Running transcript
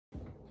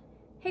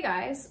Hey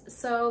guys,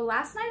 so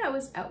last night I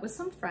was out with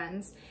some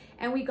friends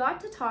and we got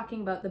to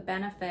talking about the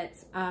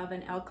benefits of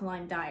an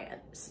alkaline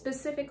diet,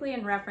 specifically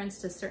in reference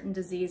to certain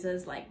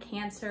diseases like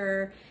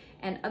cancer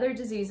and other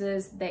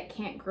diseases that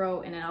can't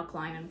grow in an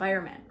alkaline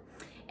environment.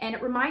 And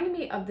it reminded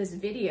me of this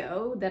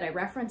video that I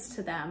referenced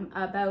to them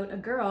about a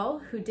girl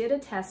who did a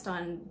test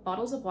on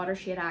bottles of water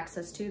she had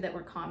access to that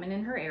were common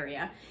in her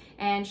area.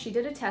 And she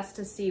did a test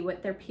to see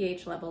what their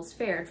pH levels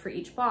fared for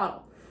each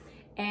bottle.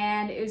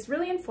 And it was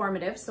really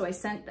informative, so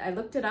I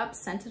looked it up,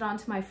 sent it on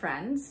to my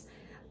friends,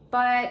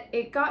 but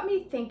it got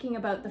me thinking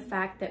about the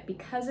fact that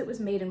because it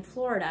was made in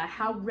Florida,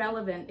 how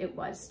relevant it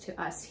was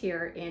to us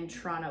here in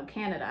Toronto,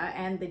 Canada,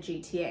 and the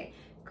GTA,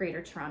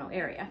 Greater Toronto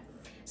Area.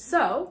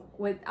 So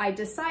I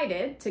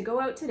decided to go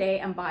out today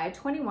and buy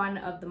 21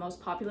 of the most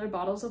popular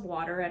bottles of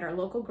water at our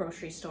local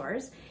grocery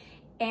stores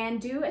and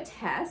do a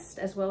test,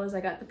 as well as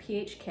I got the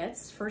pH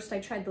kits. First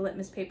I tried the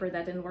litmus paper,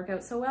 that didn't work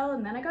out so well,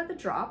 and then I got the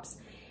drops.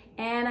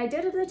 And I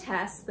did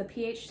the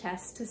pH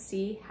test, to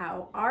see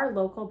how our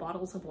local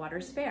bottles of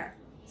waters fare.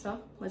 So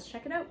let's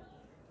check it out.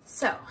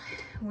 So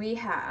we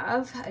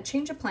have a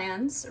change of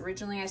plans.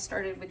 Originally I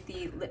started with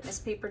the litmus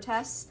paper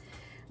tests,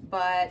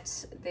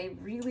 but they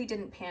really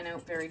didn't pan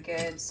out very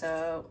good.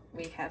 So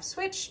we have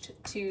switched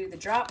to the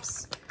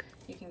drops.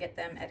 You can get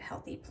them at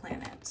Healthy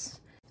Planet.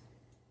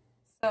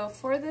 So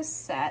for this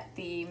set,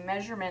 the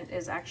measurement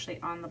is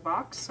actually on the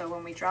box. So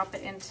when we drop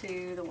it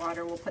into the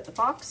water, we'll put the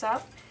box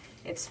up.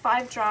 It's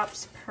 5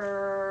 drops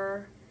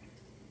per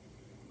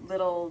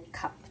little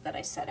cup that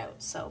I set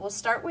out. So we'll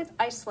start with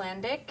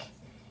Icelandic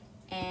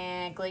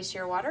and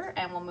glacier water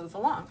and we'll move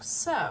along.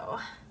 So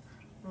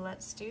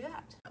let's do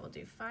that. We'll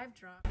do 5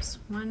 drops.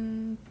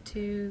 1,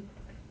 2,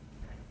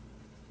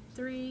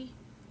 3,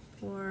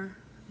 4,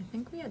 I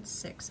think we had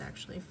 6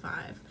 actually,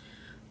 5.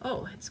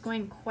 Oh, it's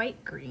going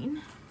quite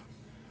green.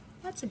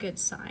 That's a good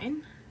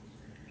sign.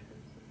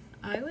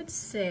 I would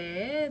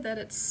say that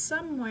it's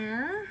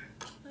somewhere,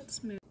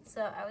 let's move.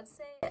 So I would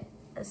say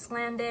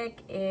Icelandic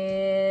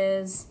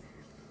is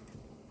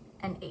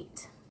an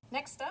 8.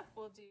 Next up,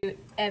 we'll do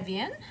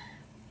Evian.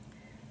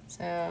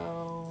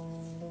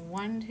 So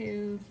 1,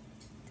 2,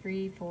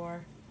 3,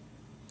 4,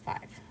 5.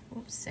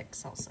 Oops,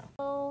 6 also.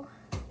 So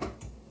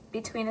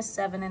between a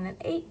 7 and an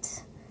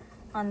 8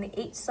 on the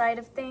 8 side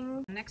of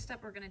things. Next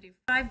up, we're gonna do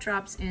 5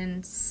 drops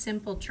in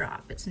Simple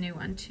Drop. It's a new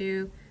one.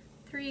 2,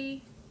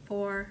 3,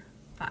 4,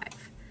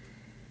 5.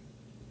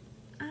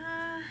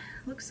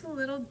 Looks a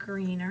little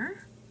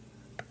greener.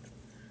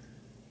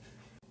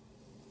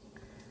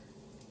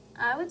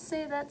 I would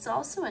say that's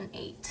also an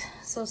 8.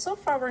 So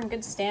far we're in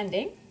good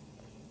standing.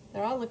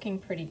 They're all looking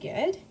pretty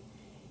good.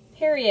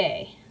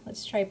 Perrier,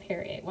 let's try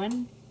Perrier.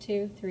 1,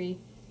 2, 3,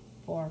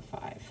 4,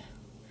 5.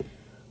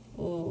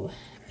 Ooh,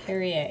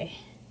 Perrier.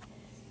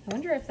 I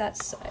wonder if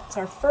it's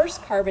our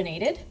first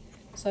carbonated.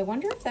 So I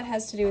wonder if that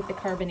has to do with the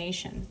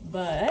carbonation,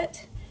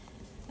 but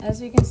as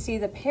you can see,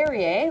 the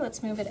Perrier,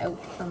 let's move it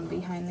out from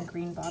behind the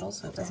green bottle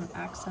so it doesn't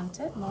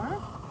accent it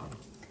more.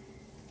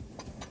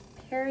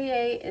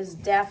 Perrier is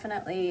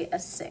definitely a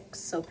 6.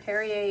 So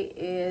Perrier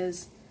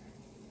is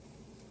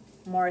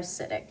more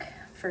acidic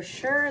for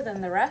sure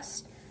than the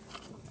rest.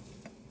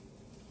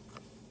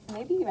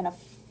 Maybe even a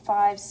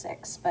 5,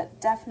 6, but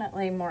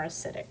definitely more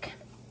acidic.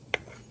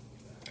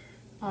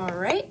 All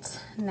right,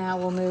 now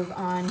we'll move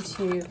on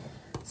to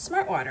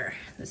Smart Water.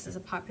 This is a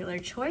popular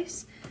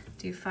choice.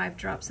 Do 5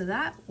 drops of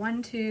that.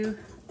 1, 2,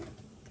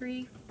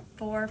 3,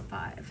 4,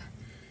 5.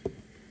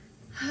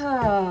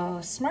 Oh,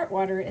 Smart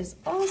Water is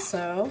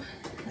also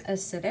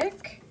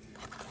acidic.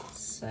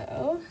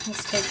 So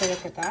let's take a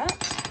look at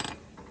that.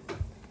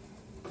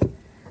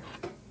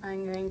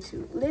 I'm going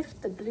to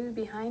lift the blue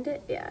behind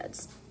it. Yeah,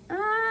 it's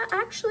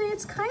actually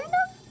it's kind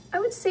of, I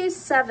would say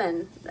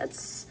 7.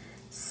 That's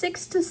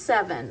 6 to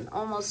 7,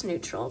 almost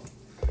neutral.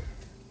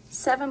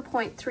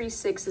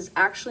 7.36 is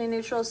actually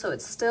neutral, so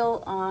it's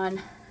still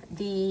on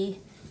the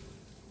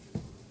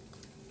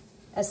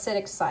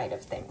acidic side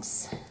of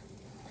things.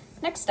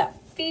 Next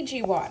up,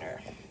 Fiji Water.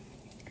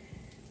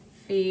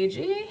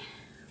 Fiji,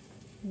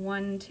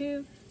 1,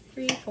 2,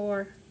 3,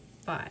 4,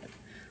 5.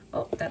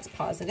 Oh, that's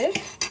positive.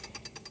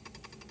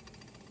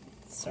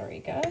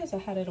 Sorry guys, I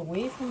had it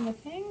away from the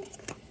thing,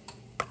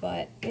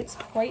 but it's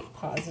quite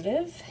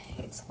positive.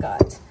 It's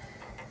got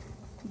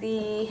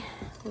the,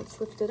 let's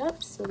lift it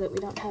up so that we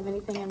don't have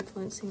anything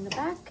influencing the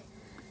back.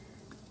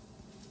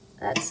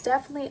 That's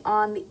definitely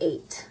on the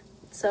 8.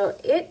 So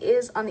it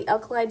is on the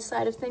alkaline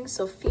side of things.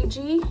 So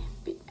Fiji,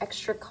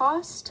 extra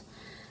cost.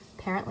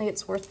 Apparently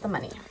it's worth the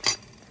money.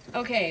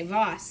 Okay,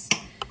 Voss,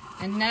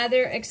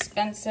 another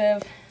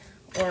expensive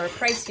or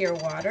pricier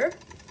water.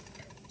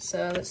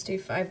 So let's do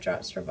 5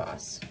 drops for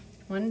Voss.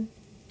 1,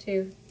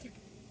 2,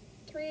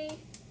 3,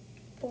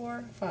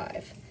 4,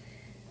 5.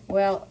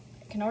 Well,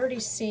 I can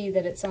already see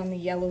that it's on the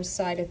yellow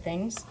side of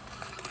things.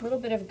 A little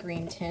bit of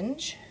green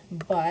tinge,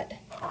 but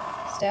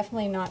it's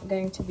definitely not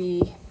going to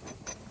be,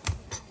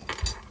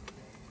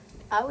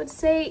 I would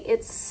say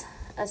it's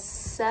a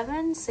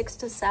 7, 6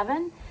 to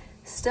 7,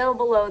 still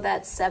below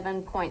that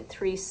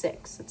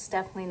 7.36. It's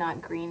definitely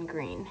not green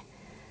green.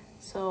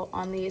 So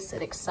on the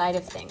acidic side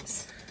of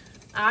things.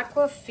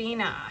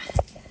 Aquafina,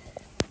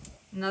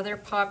 another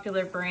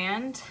popular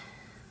brand.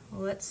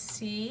 Let's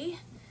see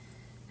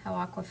how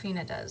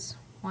Aquafina does.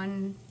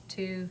 1,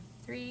 2,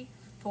 3,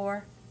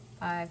 4,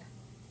 5.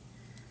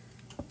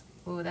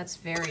 Ooh, that's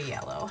very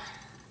yellow.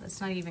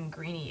 That's not even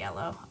greeny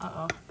yellow.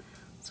 Uh-oh.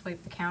 Let's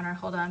wipe the counter.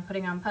 Hold on,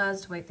 putting on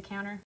pause to wipe the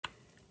counter.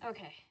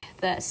 Okay,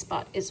 the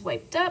spot is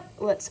wiped up.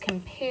 Let's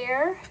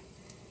compare.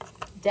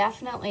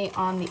 Definitely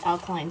on the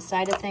alkaline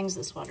side of things.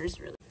 This water's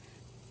really...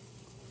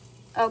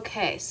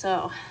 Okay,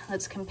 so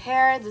let's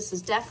compare. This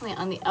is definitely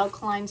on the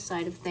alkaline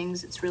side of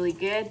things. It's really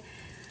good.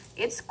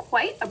 It's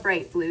quite a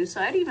bright blue,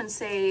 so I'd even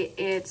say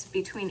it's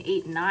between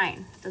 8 and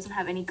 9. It doesn't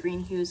have any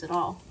green hues at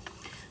all.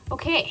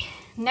 Okay,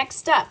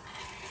 next up,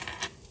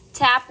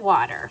 tap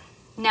water.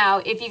 Now,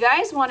 if you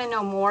guys want to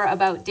know more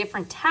about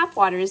different tap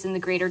waters in the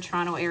Greater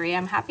Toronto Area,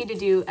 I'm happy to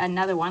do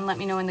another one. Let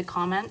me know in the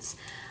comments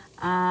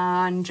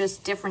on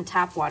just different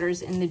tap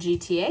waters in the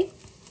GTA.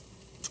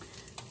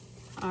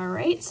 All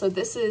right, so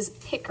this is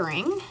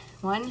Pickering.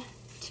 1,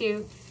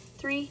 2,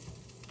 3,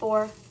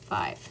 4,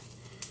 5.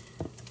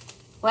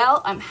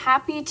 Well, I'm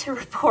happy to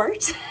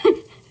report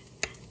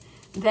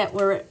that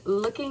we're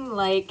looking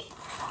like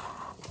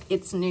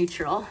it's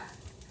neutral.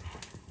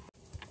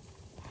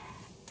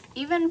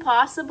 Even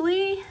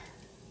possibly,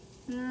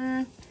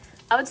 I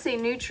would say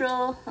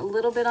neutral, a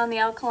little bit on the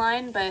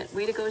alkaline, but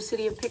way to go,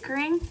 City of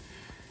Pickering.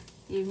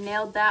 You've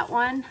nailed that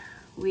one.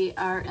 We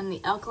are in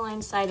the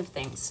alkaline side of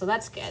things, so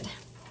that's good.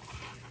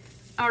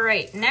 All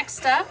right,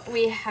 next up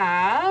we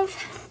have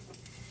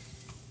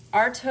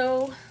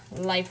Arto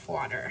Life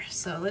Wtr.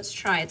 So let's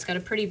try. It's got a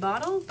pretty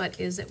bottle, but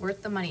is it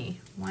worth the money?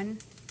 1,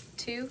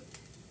 2,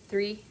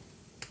 3,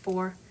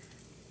 4,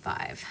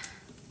 5.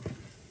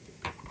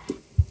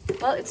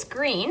 Well, it's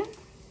green,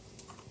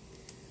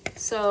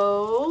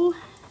 so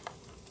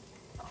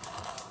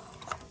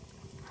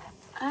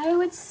I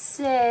would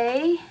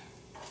say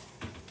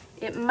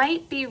it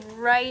might be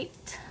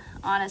right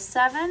on a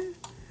 7.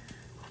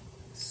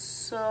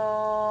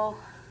 So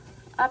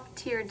up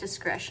to your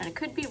discretion. It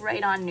could be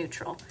right on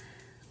neutral.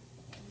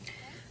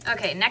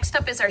 Okay, next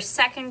up is our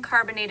second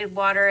carbonated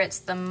water. It's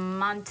the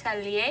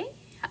Montellier,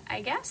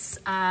 I guess.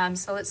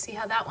 So let's see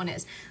how that one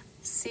is.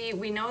 See,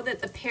 we know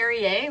that the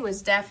Perrier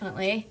was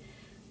definitely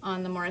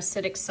on the more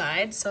acidic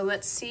side. So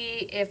let's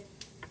see if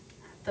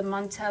the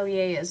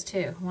Montellier is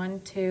too.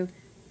 1, 2,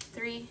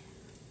 3,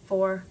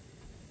 4,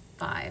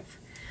 5.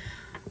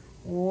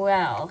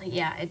 Well,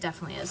 yeah, it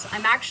definitely is.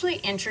 I'm actually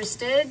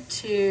interested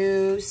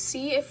to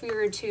see if we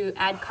were to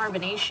add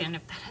carbonation,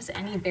 if that has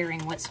any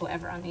bearing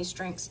whatsoever on these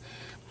drinks.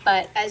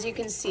 But as you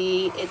can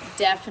see, it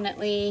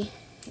definitely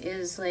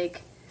is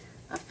like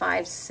a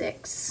 5,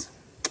 6.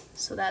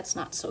 So that's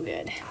not so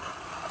good.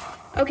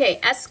 Okay,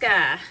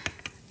 Eska.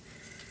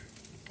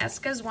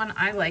 Eska's one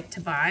I like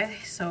to buy.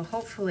 So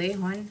hopefully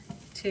 1,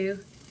 2,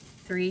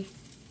 3,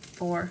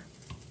 4,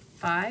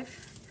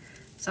 5.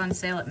 It's on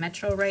sale at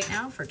Metro right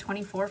now for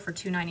 $24 for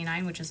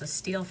 $2.99, which is a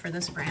steal for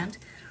this brand.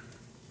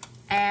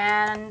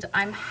 And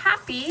I'm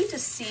happy to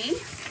see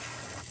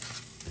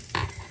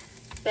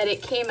that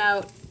it came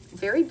out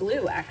very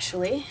blue,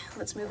 actually.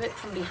 Let's move it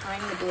from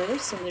behind the blue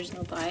so there's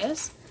no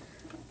bias.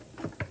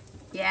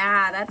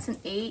 Yeah, that's an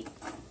 8,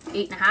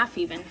 8.5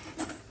 even.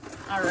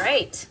 All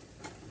right.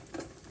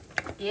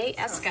 Yay,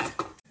 Eska.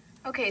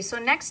 Okay, so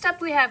next up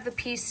we have the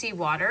PC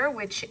Water,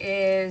 which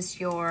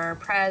is your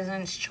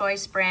President's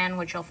Choice brand,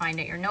 which you'll find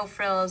at your No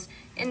Frills,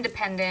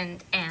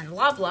 Independent, and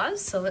Loblaws.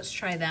 So let's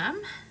try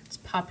them. It's a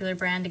popular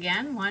brand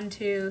again. 1,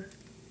 2,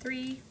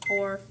 3,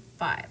 4,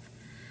 5.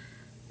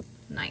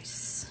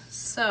 Nice.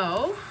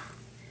 So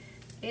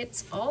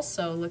it's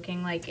also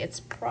looking like it's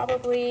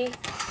probably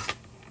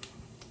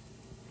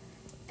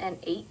an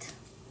 8.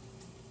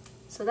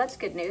 So that's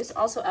good news.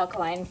 Also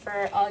alkaline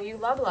for all you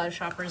Loblaws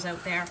shoppers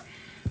out there.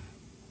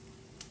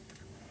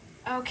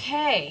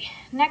 Okay,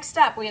 next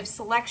up we have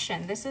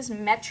Selection. This is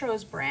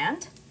Metro's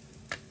brand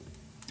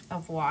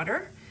of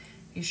water.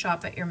 You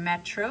shop at your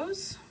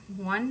Metros.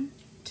 1,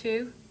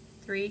 2,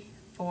 3,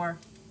 4,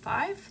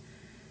 5.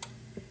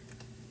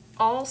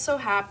 Also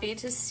happy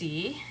to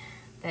see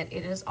that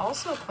it is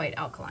also quite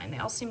alkaline. They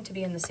all seem to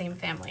be in the same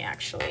family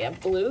actually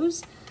of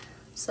blues.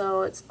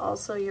 So it's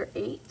also your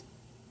 8.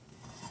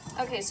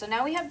 Okay, so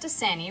now we have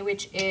Dasani,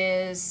 which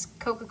is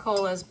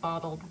Coca-Cola's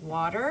bottled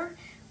water.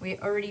 We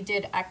already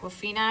did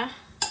Aquafina,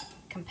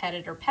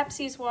 competitor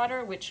Pepsi's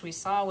water, which we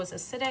saw was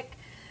acidic.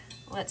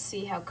 Let's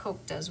see how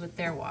Coke does with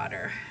their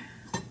water.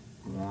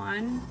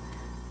 1,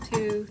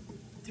 2,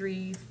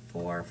 3,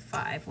 4,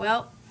 5.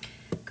 Well,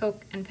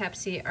 Coke and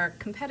Pepsi are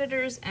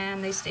competitors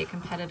and they stay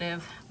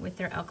competitive with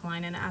their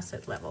alkaline and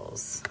acid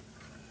levels.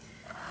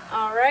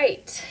 All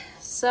right,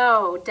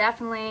 so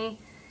definitely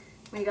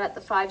we got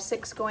the 5,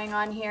 6 going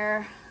on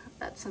here.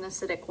 That's an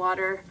acidic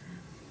water.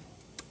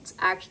 It's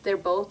actually, they're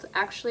both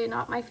actually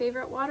not my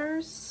favorite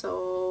waters,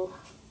 so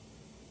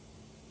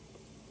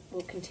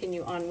we'll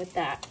continue on with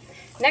that.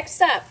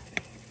 Next up,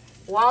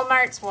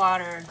 Walmart's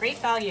water, great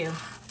value.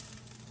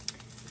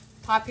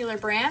 Popular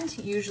brand,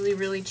 usually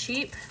really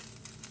cheap.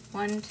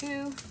 1,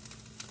 2,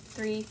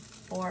 3,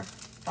 4,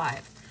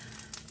 5.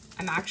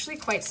 I'm actually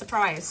quite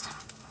surprised.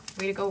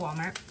 Way to go,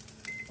 Walmart.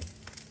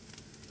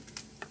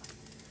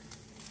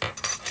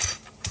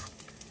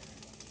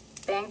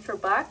 Bang for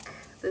buck.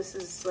 This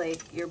is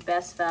like your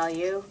best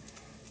value.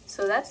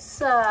 So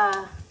that's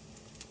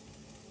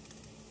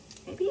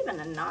maybe even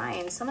a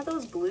 9. Some of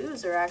those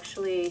blues are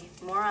actually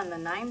more on the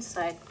 9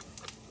 side.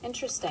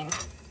 Interesting.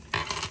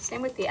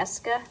 Same with the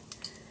Eska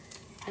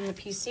and the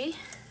PC.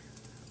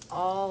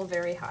 All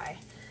very high.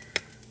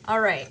 All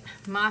right,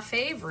 my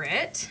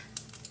favorite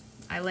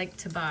I like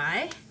to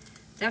buy,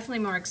 definitely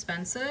more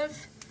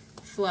expensive,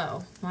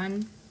 Flow.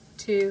 1,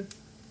 2,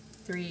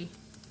 3,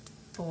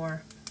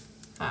 4,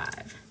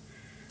 5.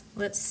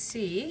 Let's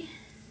see.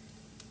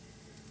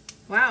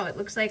 Wow, it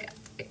looks like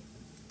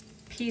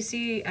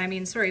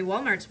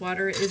Walmart's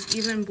water is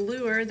even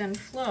bluer than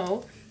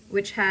Flow,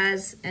 which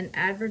has an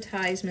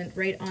advertisement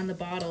right on the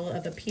bottle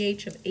of a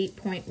pH of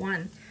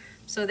 8.1.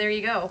 So there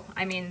you go.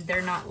 I mean,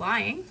 they're not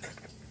lying.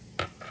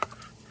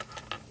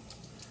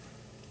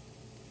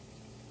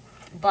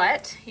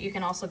 But you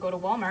can also go to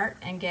Walmart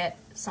and get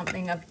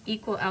something of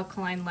equal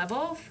alkaline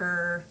level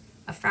for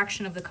a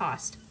fraction of the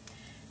cost.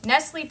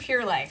 Nestle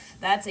Pure Life,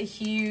 that's a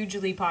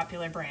hugely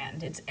popular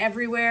brand. It's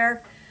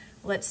everywhere.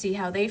 Let's see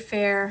how they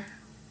fare.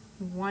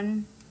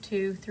 1,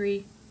 2,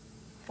 3,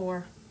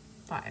 4,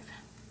 5.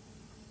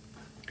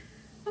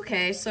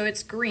 Okay, so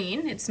it's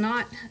green. It's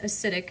not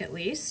acidic, at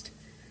least.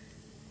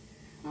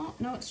 Oh,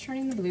 no, it's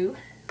turning the blue.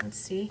 Let's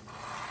see.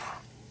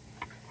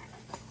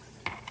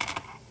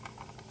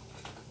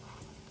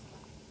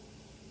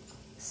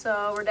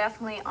 So we're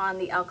definitely on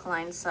the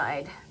alkaline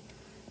side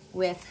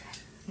with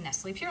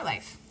Nestle Pure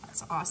Life.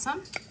 That's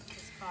awesome.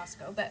 It's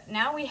Costco. But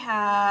now we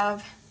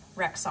have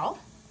Rexall.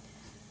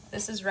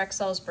 This is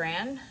Rexall's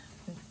brand,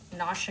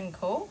 Nosh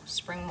Co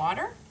spring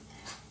water.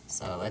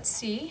 So let's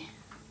see.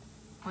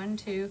 1,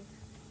 2,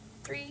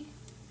 3,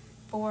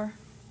 4,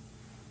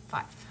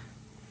 5.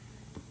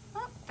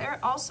 Well, they're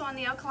also on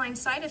the alkaline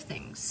side of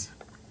things.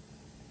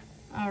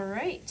 All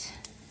right.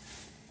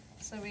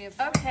 So we have,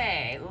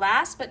 okay,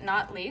 last but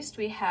not least,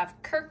 we have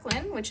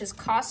Kirkland, which is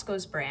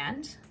Costco's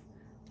brand.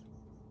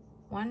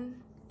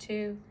 1,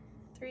 2,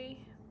 3,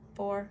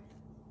 4,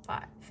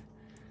 5.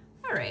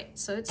 All right,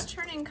 so it's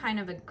turning kind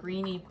of a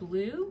greeny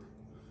blue.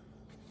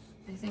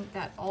 I think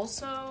that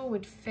also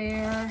would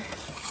fare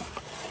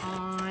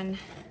on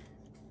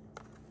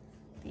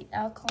the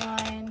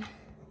alkaline.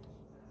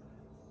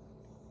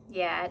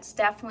 Yeah, it's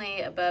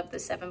definitely above the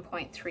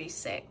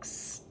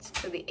 7.36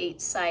 to the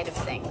 8 side of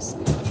things.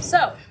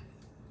 So,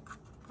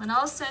 when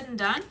all's said and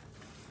done,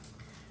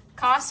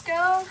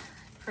 Costco,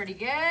 pretty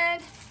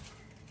good.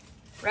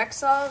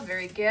 Rexall,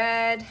 very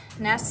good.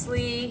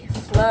 Nestle,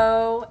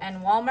 Flow,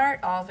 and Walmart,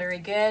 all very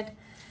good.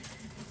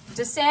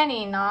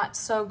 Dasani, not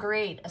so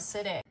great,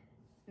 acidic.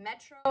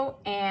 Metro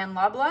and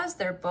Loblaws,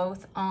 they're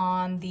both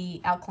on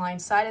the alkaline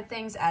side of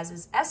things, as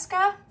is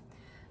Eska.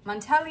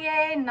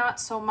 Montellier, not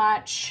so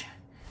much.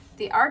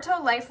 The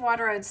Arto Life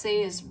Wtr, I would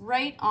say, is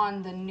right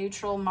on the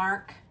neutral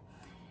mark.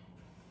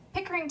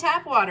 Pickering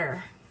tap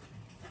water,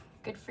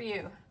 good for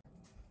you.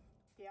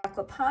 The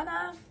Acqua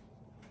Panna,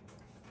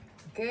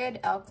 good,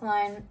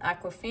 alkaline.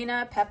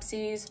 Aquafina,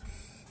 Pepsi's,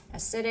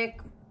 acidic.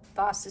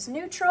 Voss is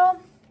neutral.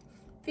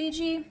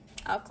 Fiji,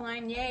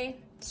 alkaline, yay.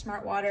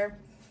 Smart water,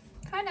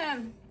 kind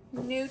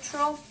of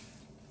neutral.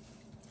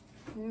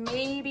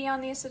 Maybe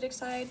on the acidic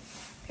side.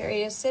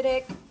 Perrier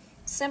acidic.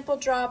 Simple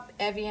Drop,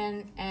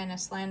 Evian, and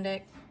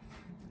Icelandic,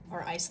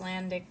 or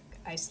Icelandic,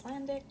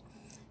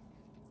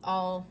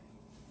 all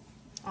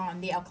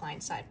on the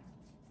alkaline side.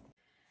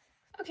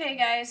 Okay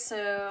guys,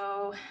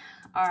 so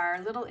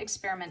our little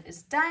experiment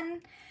is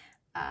done.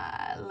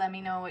 Let me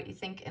know what you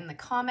think in the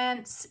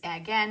comments.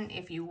 Again,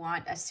 if you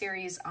want a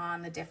series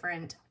on the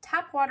different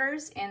tap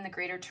waters in the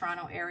Greater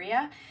Toronto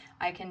area,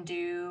 I can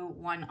do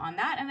one on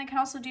that, and I can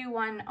also do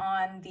one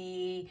on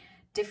the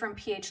different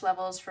pH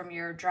levels from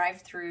your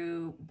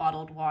drive-through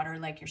bottled water,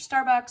 like your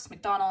Starbucks,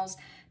 McDonald's,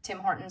 Tim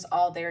Hortons,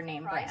 all their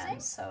name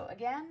brands. So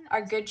again,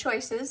 are good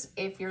choices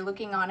if you're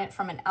looking on it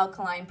from an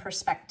alkaline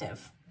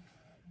perspective.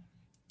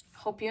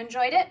 Hope you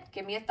enjoyed it.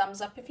 Give me a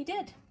thumbs up if you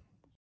did.